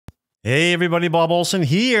Hey everybody, Bob Olson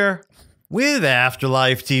here with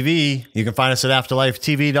Afterlife TV. You can find us at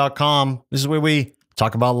afterlifetv.com. This is where we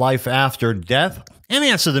talk about life after death and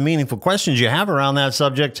answer the meaningful questions you have around that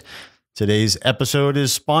subject. Today's episode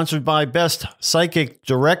is sponsored by Best Psychic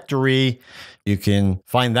Directory. You can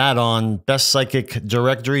find that on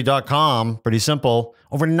bestpsychicdirectory.com. Pretty simple.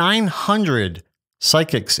 Over 900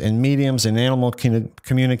 psychics and mediums and animal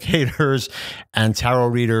communicators and tarot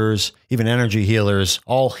readers, even energy healers,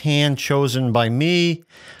 all hand chosen by me.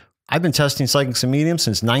 I've been testing psychics and mediums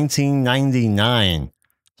since 1999.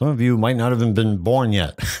 Some of you might not have even been born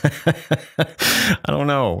yet. I don't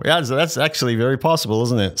know. Yeah, so that's actually very possible,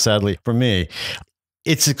 isn't it? Sadly, for me.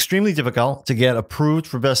 It's extremely difficult to get approved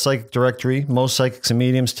for Best Psychic Directory. Most psychics and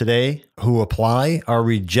mediums today who apply are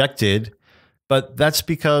rejected. But that's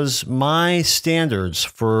because my standards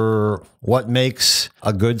for what makes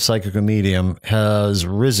a good psychic or medium has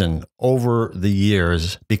risen over the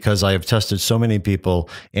years because I have tested so many people,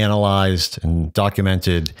 analyzed and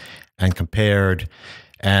documented and compared,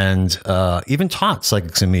 and even taught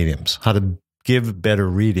psychics and mediums how to give better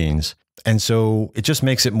readings. And so it just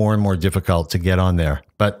makes it more and more difficult to get on there.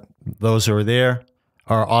 But those who are there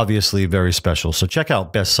are obviously very special. So check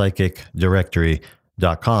out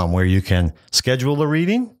bestpsychicdirectory.com, where you can schedule a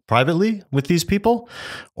reading privately with these people,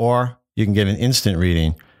 or you can get an instant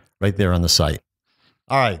reading right there on the site.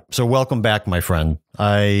 All right, so welcome back, my friend.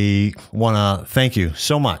 I want to thank you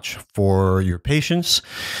so much for your patience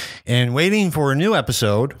and waiting for a new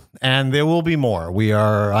episode, and there will be more.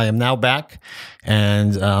 I am now back,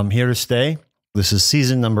 and I'm here to stay. This is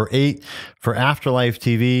season number 8 for Afterlife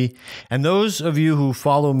TV, and those of you who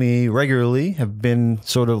follow me regularly have been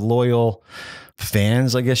sort of loyal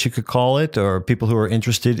fans, I guess you could call it, or people who are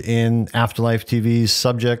interested in Afterlife TV's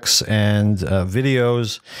subjects and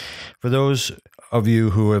videos. For those of you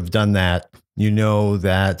who have done that, you know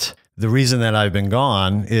that the reason that I've been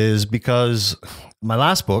gone is because my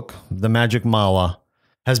last book, The Magic Mala,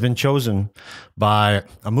 has been chosen by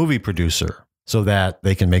a movie producer so that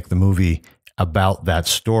they can make the movie about that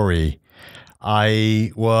story.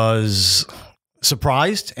 I was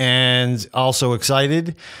surprised and also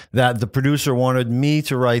excited that the producer wanted me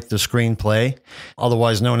to write the screenplay,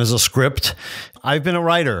 otherwise known as a script. I've been a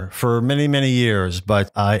writer for many, many years, but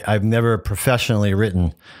I've never professionally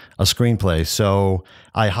written a screenplay. So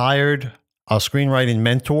I hired a screenwriting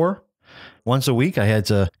mentor. Once a week, I had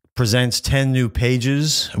to present 10 new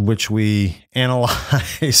pages, which we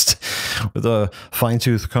analyzed with a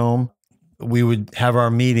fine-tooth comb. We would have our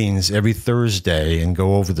meetings every Thursday and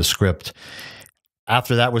go over the script.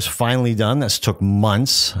 After that was finally done, this took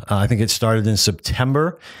months. I think it started in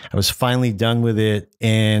September. I was finally done with it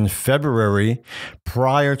in February.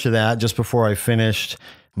 Prior to that, just before I finished,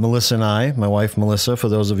 Melissa and I, my wife Melissa, for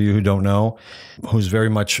those of you who don't know, who's very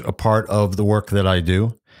much a part of the work that I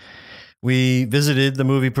do, we visited the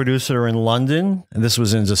movie producer in London, and this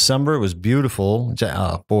was in December. It was beautiful.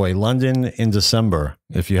 Oh, boy, London in December.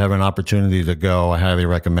 If you have an opportunity to go, I highly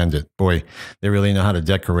recommend it. Boy, they really know how to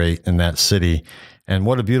decorate in that city, and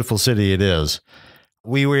what a beautiful city it is.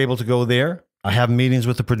 We were able to go there. I have meetings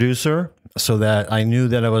with the producer so that I knew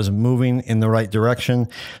that I was moving in the right direction.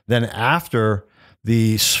 Then after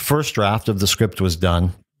the first draft of the script was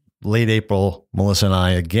done, late April, Melissa and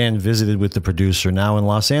I again visited with the producer, now in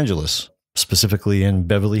Los Angeles, specifically in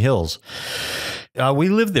Beverly Hills. We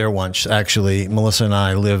lived there once, actually. Melissa and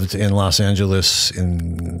I lived in Los Angeles in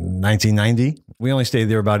 1990. We only stayed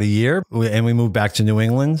there about a year, and we moved back to New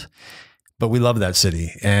England. But we love that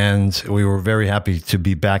city, and we were very happy to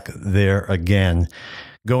be back there again,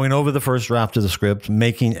 going over the first draft of the script,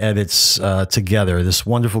 making edits together, this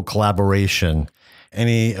wonderful collaboration.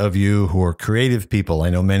 Any of you who are creative people, I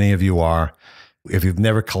know many of you are, if you've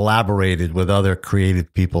never collaborated with other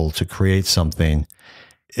creative people to create something,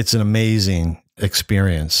 it's an amazing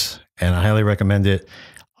experience, and I highly recommend it.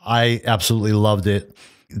 I absolutely loved it.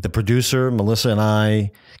 The producer, Melissa, and I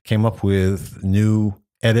came up with new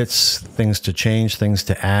edits, things to change, things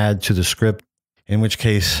to add to the script, in which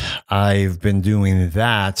case I've been doing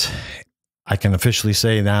that. I can officially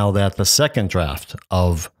say now that the second draft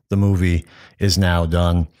of the movie is now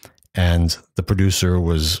done, and the producer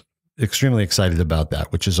was extremely excited about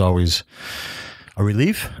that, which is always a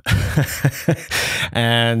relief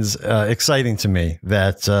and exciting to me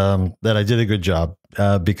that that I did a good job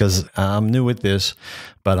because I'm new at this,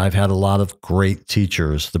 but I've had a lot of great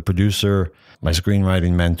teachers, the producer, my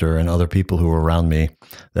screenwriting mentor, and other people who are around me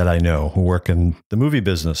that I know who work in the movie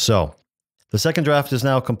business. So the second draft is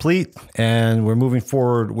now complete, and we're moving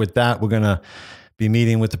forward with that. We're going to be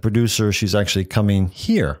meeting with the producer. She's actually coming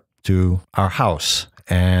here to our house,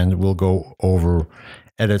 and we'll go over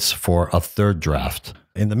edits for a third draft.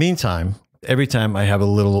 In the meantime, every time I have a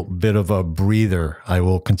little bit of a breather, I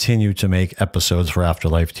will continue to make episodes for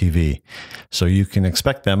Afterlife TV. So you can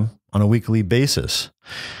expect them on a weekly basis.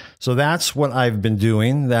 So that's what I've been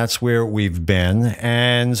doing. That's where we've been.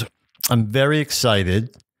 And I'm very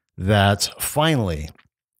excited that finally,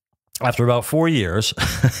 after about 4 years,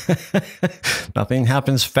 nothing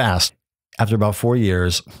happens fast. After about 4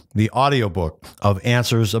 years, the audiobook of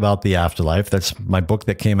Answers About the Afterlife, that's my book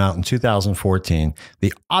that came out in 2014,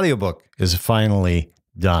 the audiobook is finally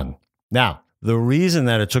done. Now, the reason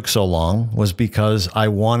that it took so long was because I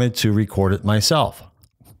wanted to record it myself.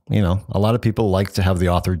 You know, a lot of people like to have the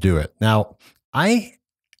author do it. Now, I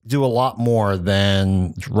do a lot more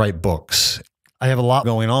than write books. I have a lot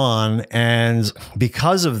going on, and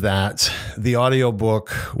because of that, the audiobook,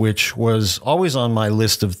 which was always on my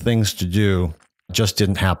list of things to do, just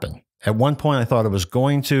didn't happen. At one point, I thought it was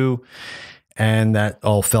going to, and that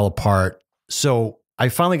all fell apart. So I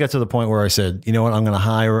finally got to the point where I said, you know what, I'm going to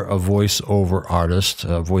hire a voiceover artist,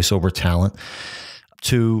 a voiceover talent,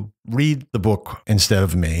 to read the book instead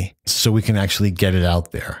of me so we can actually get it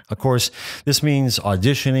out there. Of course, this means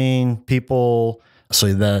auditioning people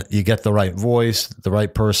so that you get the right voice, the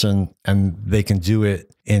right person, and they can do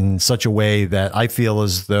it in such a way that I feel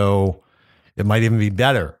as though it might even be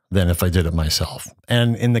better than if I did it myself.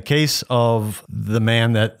 And in the case of the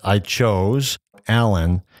man that I chose,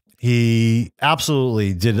 Alan, he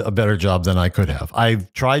absolutely did a better job than I could have.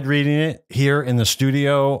 I've tried reading it here in the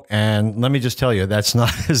studio, and let me just tell you, that's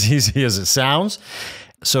not as easy as it sounds.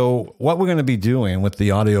 So what we're going to be doing with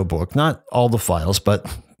the audiobook, not all the files, but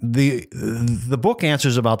the book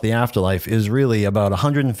Answers About the Afterlife is really about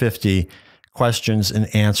 150 questions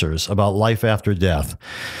and answers about life after death.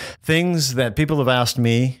 Things that people have asked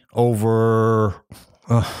me over,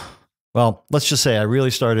 well, let's just say I really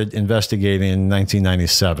started investigating in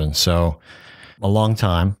 1997. So a long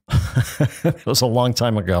time. It was a long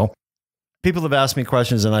time ago. People have asked me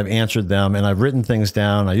questions and I've answered them, and I've written things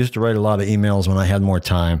down. I used to write a lot of emails when I had more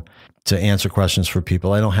time to answer questions for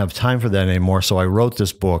people. I don't have time for that anymore. So I wrote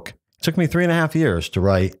this book. It took me 3.5 years to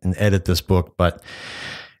write and edit this book, but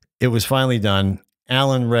it was finally done.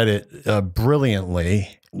 Alan read it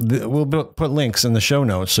brilliantly. We'll put links in the show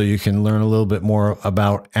notes so you can learn a little bit more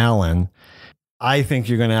about Alan. I think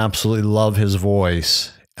you're going to absolutely love his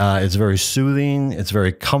voice. It's very soothing. It's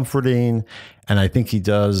very comforting. And I think he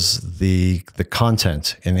does the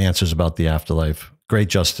content in Answers About the Afterlife great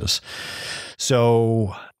justice.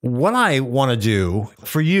 So what I want to do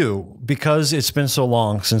for you, because it's been so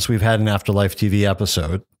long since we've had an Afterlife TV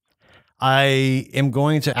episode, I am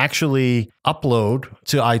going to actually upload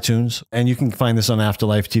to iTunes, and you can find this on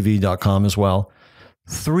afterlifetv.com as well,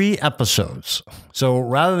 3 episodes. So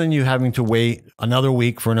rather than you having to wait another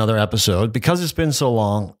week for another episode, because it's been so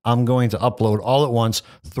long, I'm going to upload all at once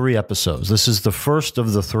 3 episodes. This is the first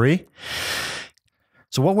of the 3.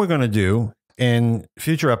 So what we're going to do in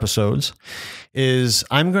future episodes is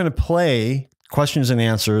I'm going to play questions and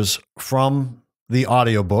answers from the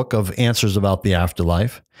audiobook of Answers About the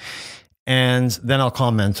Afterlife. And then I'll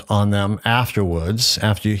comment on them afterwards,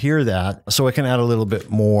 after you hear that, so I can add a little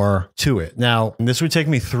bit more to it. Now, this would take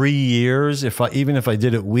me 3 years, even if I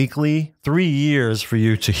did it weekly, 3 years for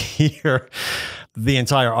you to hear the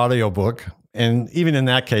entire audiobook. And even in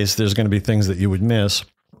that case, there's going to be things that you would miss.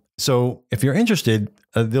 So if you're interested,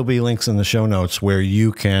 there'll be links in the show notes where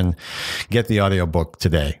you can get the audiobook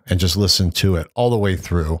today and just listen to it all the way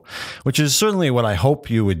through, which is certainly what I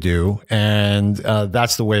hope you would do. And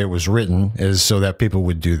that's the way it was written, is so that people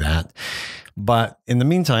would do that. But in the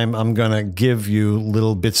meantime, I'm going to give you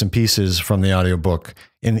little bits and pieces from the audiobook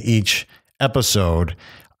in each episode.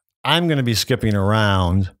 I'm going to be skipping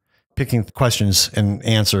around, picking questions and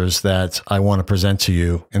answers that I want to present to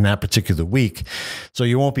you in that particular week. So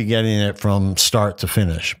you won't be getting it from start to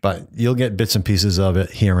finish, but you'll get bits and pieces of it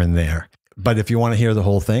here and there. But if you want to hear the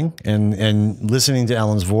whole thing and listening to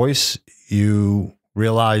Alan's voice, you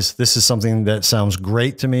realize this is something that sounds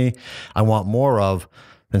great to me, I want more of,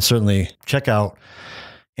 then certainly check out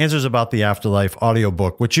Answers About the Afterlife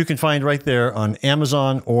audiobook, which you can find right there on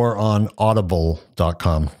Amazon or on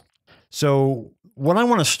audible.com. So what I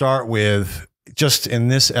want to start with just in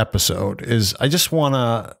this episode is I just want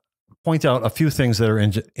to point out a few things that are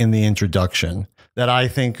in the introduction that I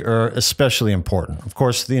think are especially important. Of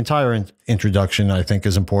course, the entire introduction I think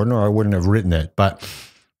is important, or I wouldn't have written it, but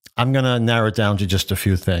I'm going to narrow it down to just a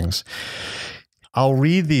few things. I'll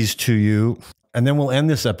read these to you, and then we'll end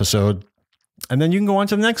this episode, and then you can go on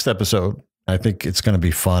to the next episode I think it's going to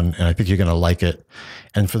be fun, and I think you're going to like it.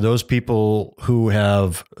 And for those people who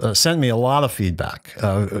have sent me a lot of feedback,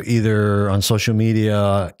 either on social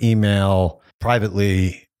media, email,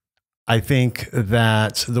 privately, I think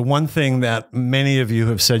that the one thing that many of you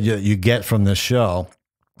have said you get from this show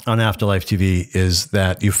on Afterlife TV is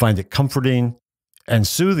that you find it comforting and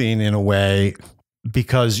soothing in a way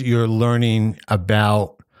because you're learning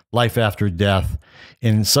about life after death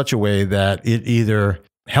in such a way that it either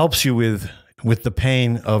helps you with the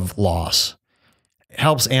pain of loss,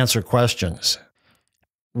 helps answer questions.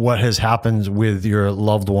 What has happened with your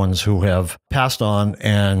loved ones who have passed on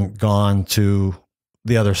and gone to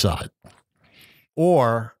the other side?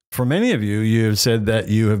 Or for many of you, you have said that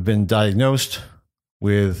you have been diagnosed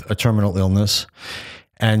with a terminal illness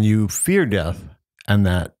and you fear death, and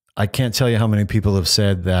that I can't tell you how many people have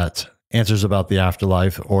said that Answers About the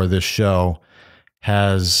Afterlife or this show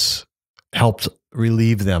has helped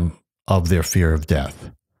relieve them of their fear of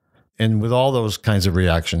death. And with all those kinds of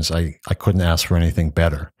reactions, I couldn't ask for anything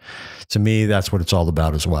better. To me, that's what it's all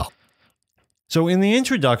about as well. So in the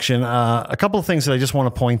introduction, a couple of things that I just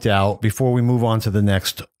want to point out before we move on to the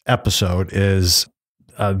next episode is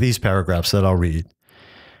these paragraphs that I'll read.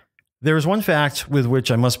 There is one fact with which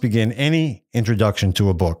I must begin any introduction to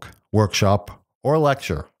a book, workshop, or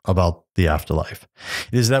lecture about the afterlife.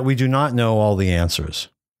 It is that we do not know all the answers.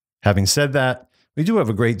 Having said that, we do have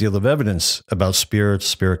a great deal of evidence about spirits,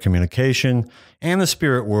 spirit communication, and the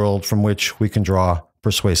spirit world from which we can draw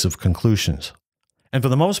persuasive conclusions. And for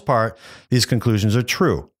the most part, these conclusions are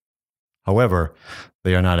true. However,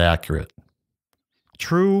 they are not accurate.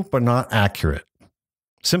 True but not accurate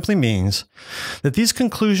simply means that these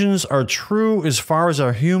conclusions are true as far as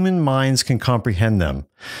our human minds can comprehend them,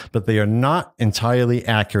 but they are not entirely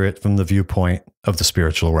accurate from the viewpoint of the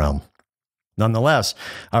spiritual realm. Nonetheless,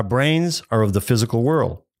 our brains are of the physical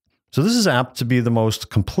world, so this is apt to be the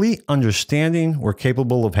most complete understanding we're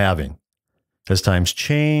capable of having. As times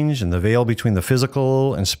change and the veil between the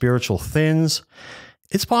physical and spiritual thins,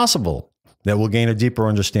 it's possible that we'll gain a deeper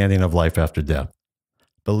understanding of life after death.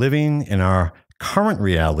 But living in our current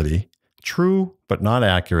reality, true but not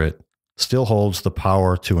accurate, still holds the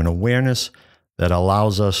power to an awareness that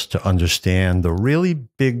allows us to understand the really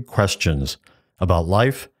big questions about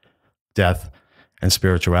life, death, and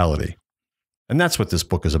spirituality. And that's what this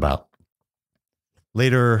book is about.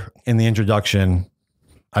 Later in the introduction,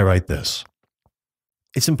 I write this.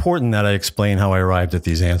 It's important that I explain how I arrived at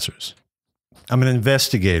these answers. I'm an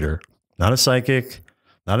investigator, not a psychic,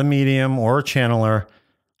 not a medium or a channeler.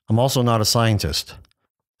 I'm also not a scientist.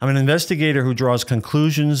 I'm an investigator who draws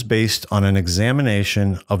conclusions based on an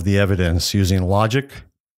examination of the evidence using logic,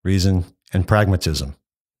 reason, and pragmatism.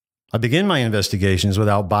 I begin my investigations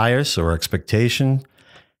without bias or expectation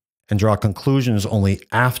and draw conclusions only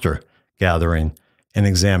after gathering and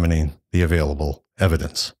examining the available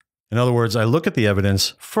evidence. In other words, I look at the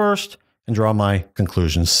evidence first and draw my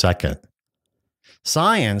conclusions second.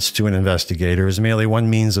 Science, to an investigator, is merely one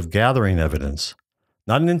means of gathering evidence,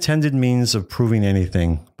 not an intended means of proving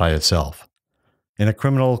anything by itself. In a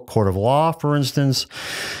criminal court of law, for instance,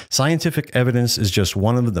 scientific evidence is just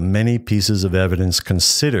one of the many pieces of evidence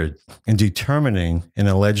considered in determining an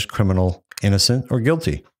alleged criminal innocent or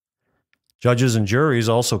guilty. Judges and juries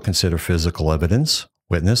also consider physical evidence,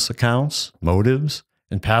 witness accounts, motives,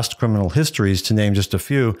 and past criminal histories, to name just a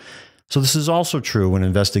few. So this is also true when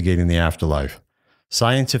investigating the afterlife.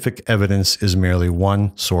 Scientific evidence is merely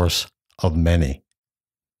one source of many.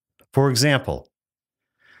 For example,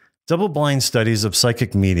 double-blind studies of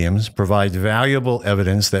psychic mediums provide valuable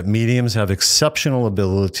evidence that mediums have exceptional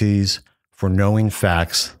abilities for knowing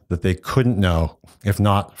facts that they couldn't know if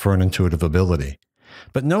not for an intuitive ability.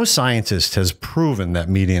 But no scientist has proven that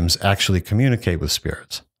mediums actually communicate with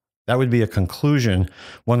spirits. That would be a conclusion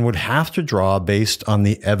one would have to draw based on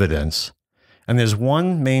the evidence. And there's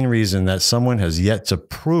one main reason that someone has yet to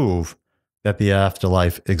prove that the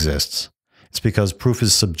afterlife exists. It's because proof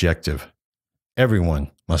is subjective.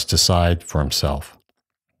 Everyone must decide for himself.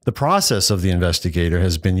 The process of the investigator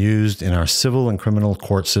has been used in our civil and criminal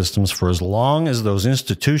court systems for as long as those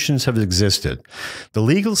institutions have existed. The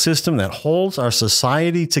legal system that holds our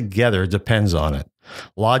society together depends on it.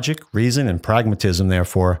 Logic, reason, and pragmatism,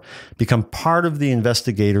 therefore, become part of the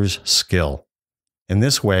investigator's skill. In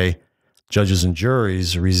this way, judges and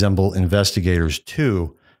juries resemble investigators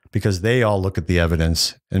too, because they all look at the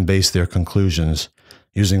evidence and base their conclusions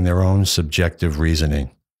using their own subjective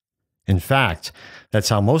reasoning. In fact, that's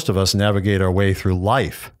how most of us navigate our way through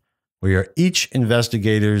life. We are each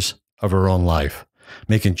investigators of our own life,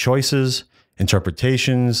 making choices,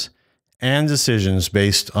 interpretations, and decisions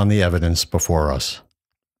based on the evidence before us.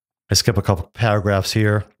 I skip a couple paragraphs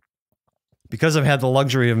here. Because I've had the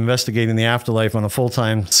luxury of investigating the afterlife on a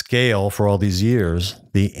full-time scale for all these years,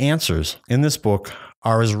 the answers in this book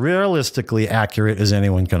are as realistically accurate as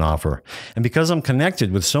anyone can offer. And because I'm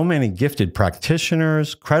connected with so many gifted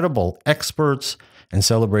practitioners, credible experts, and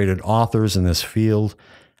celebrated authors in this field,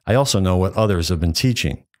 I also know what others have been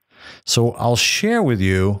teaching. So I'll share with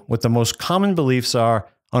you what the most common beliefs are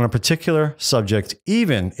on a particular subject,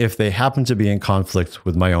 even if they happen to be in conflict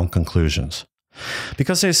with my own conclusions.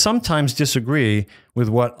 Because I sometimes disagree with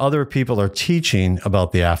what other people are teaching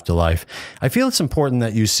about the afterlife, I feel it's important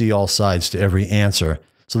that you see all sides to every answer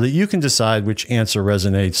so that you can decide which answer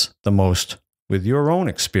resonates the most with your own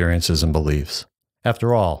experiences and beliefs.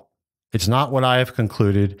 After all, it's not what I have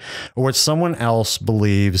concluded or what someone else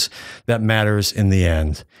believes that matters in the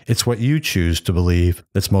end. It's what you choose to believe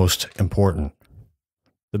that's most important.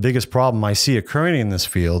 The biggest problem I see occurring in this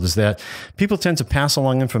field is that people tend to pass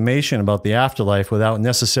along information about the afterlife without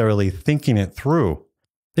necessarily thinking it through.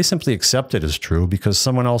 They simply accept it as true because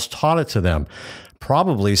someone else taught it to them,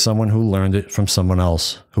 probably someone who learned it from someone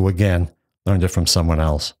else, who again learned it from someone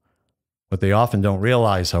else. What they often don't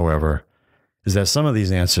realize, however, is that some of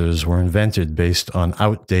these answers were invented based on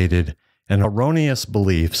outdated and erroneous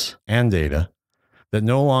beliefs and data that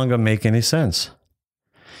no longer make any sense.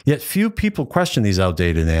 Yet few people question these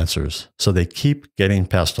outdated answers, so they keep getting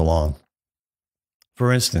passed along.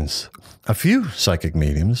 For instance, a few psychic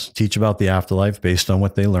mediums teach about the afterlife based on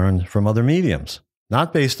what they learned from other mediums,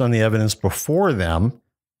 not based on the evidence before them,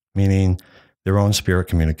 meaning their own spirit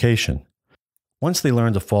communication. Once they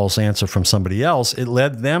learned a false answer from somebody else, it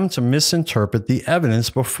led them to misinterpret the evidence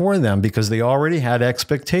before them because they already had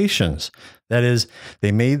expectations. That is,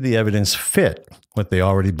 they made the evidence fit what they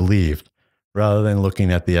already believed, rather than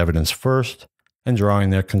looking at the evidence first and drawing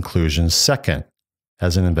their conclusions second,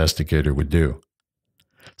 as an investigator would do.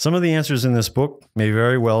 Some of the answers in this book may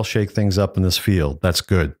very well shake things up in this field. That's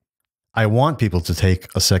good. I want people to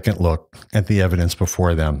take a second look at the evidence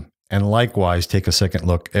before them, and likewise take a second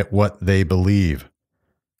look at what they believe.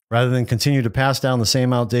 Rather than continue to pass down the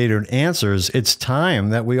same outdated answers, it's time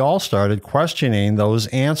that we all started questioning those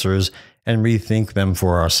answers and rethink them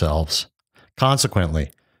for ourselves.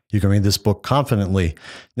 Consequently, you can read this book confidently,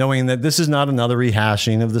 knowing that this is not another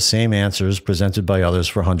rehashing of the same answers presented by others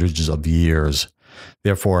for hundreds of years.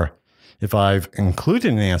 Therefore, if I've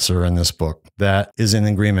included an answer in this book that is in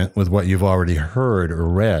agreement with what you've already heard or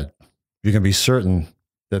read, you can be certain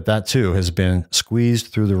that that too has been squeezed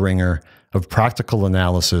through the ringer of practical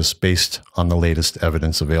analysis based on the latest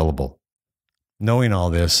evidence available. Knowing all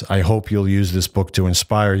this, I hope you'll use this book to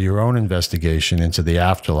inspire your own investigation into the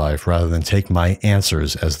afterlife rather than take my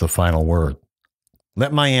answers as the final word.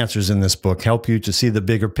 Let my answers in this book help you to see the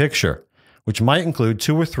bigger picture, which might include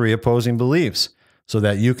 2 or 3 opposing beliefs, so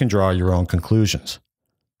that you can draw your own conclusions.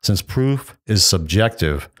 Since proof is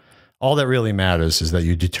subjective, all that really matters is that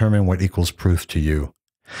you determine what equals proof to you.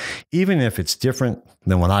 Even if it's different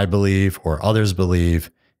than what I believe or others believe,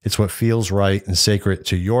 it's what feels right and sacred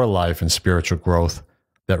to your life and spiritual growth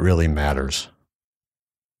that really matters.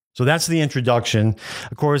 So that's the introduction.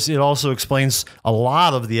 Of course, it also explains a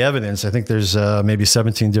lot of the evidence. I think there's maybe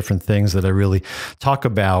 17 different things that I really talk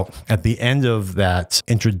about at the end of that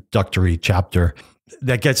introductory chapter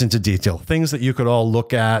that gets into detail. Things that you could all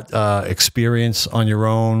look at, experience on your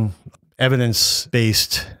own,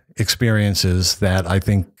 evidence-based experiences that I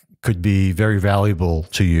think could be very valuable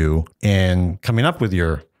to you in coming up with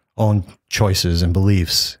your own choices and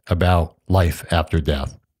beliefs about life after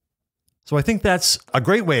death. So I think that's a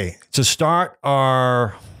great way to start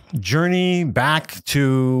our journey back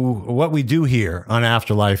to what we do here on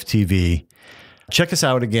Afterlife TV. Check us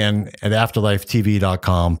out again at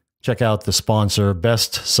afterlifetv.com. Check out the sponsor,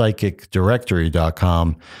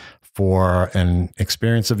 bestpsychicdirectory.com, for an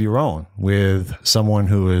experience of your own with someone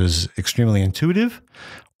who is extremely intuitive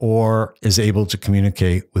or is able to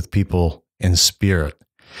communicate with people in spirit.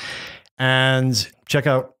 And check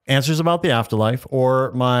out Answers About the Afterlife,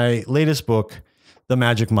 or my latest book, The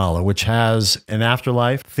Magic Mala, which has an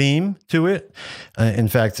afterlife theme to it. In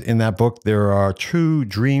fact, in that book, there are true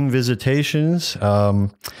dream visitations, a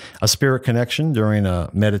spirit connection during a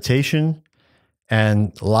meditation,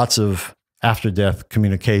 and lots of after-death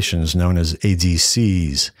communications known as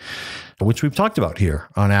ADCs, which we've talked about here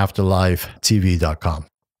on afterlifetv.com.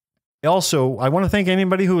 Also, I want to thank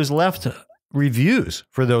anybody who has left reviews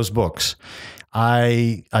for those books.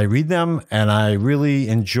 I read them, and I really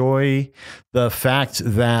enjoy the fact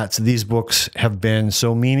that these books have been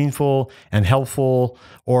so meaningful and helpful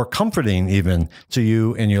or comforting even to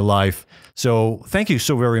you in your life. So thank you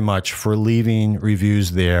so very much for leaving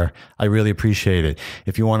reviews there. I really appreciate it.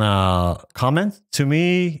 If you want to comment to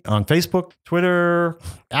me on Facebook, Twitter,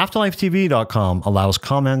 afterlifetv.com allows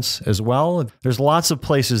comments as well. There's lots of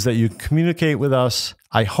places that you communicate with us.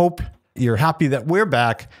 I hope you're happy that we're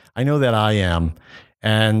back. I know that I am.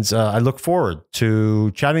 And I look forward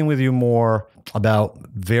to chatting with you more about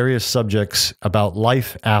various subjects about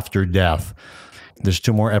life after death. There's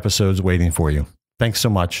 2 more episodes waiting for you. Thanks so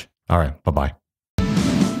much. All right. Bye-bye.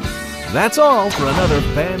 That's all for another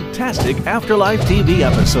fantastic Afterlife TV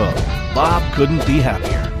episode. Bob couldn't be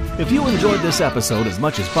happier. If you enjoyed this episode as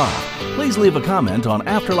much as Bob, please leave a comment on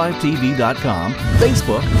afterlifetv.com,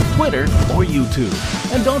 Facebook, Twitter, or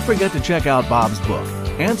YouTube. And don't forget to check out Bob's book,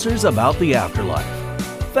 Answers About the Afterlife.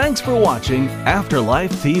 Thanks for watching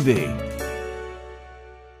Afterlife TV.